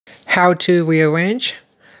how to rearrange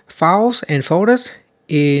files and folders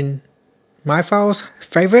in My Files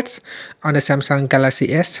Favorites on the Samsung Galaxy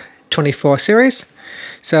S24 series.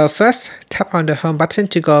 So first, tap on the home button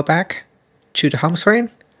to go back to the home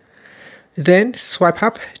screen. Then swipe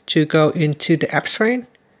up to go into the app screen.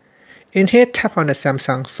 In here, tap on the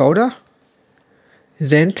Samsung folder.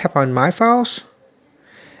 Then tap on My Files.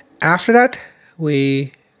 After that,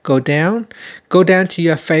 we go down to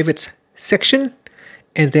your favorites section,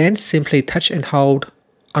 and then simply touch and hold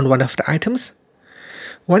on one of the items.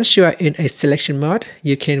 Once you are in a selection mode,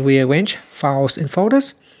 you can rearrange files and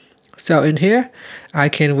folders. So in here, I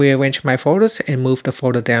can rearrange my folders and move the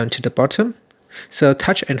folder down to the bottom. So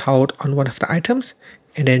touch and hold on one of the items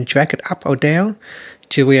and then drag it up or down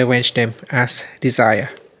to rearrange them as desired.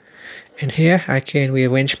 And here I can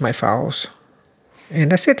rearrange my files.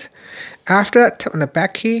 And that's it. After that, tap on the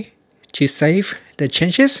back key to save the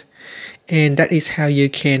changes. And that is how you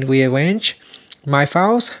can rearrange My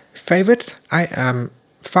Files, Favorites,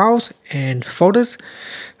 files and folders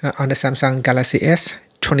on the Samsung Galaxy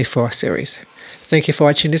S24 series. Thank you for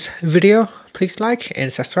watching this video. Please like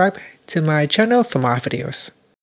and subscribe to my channel for more videos.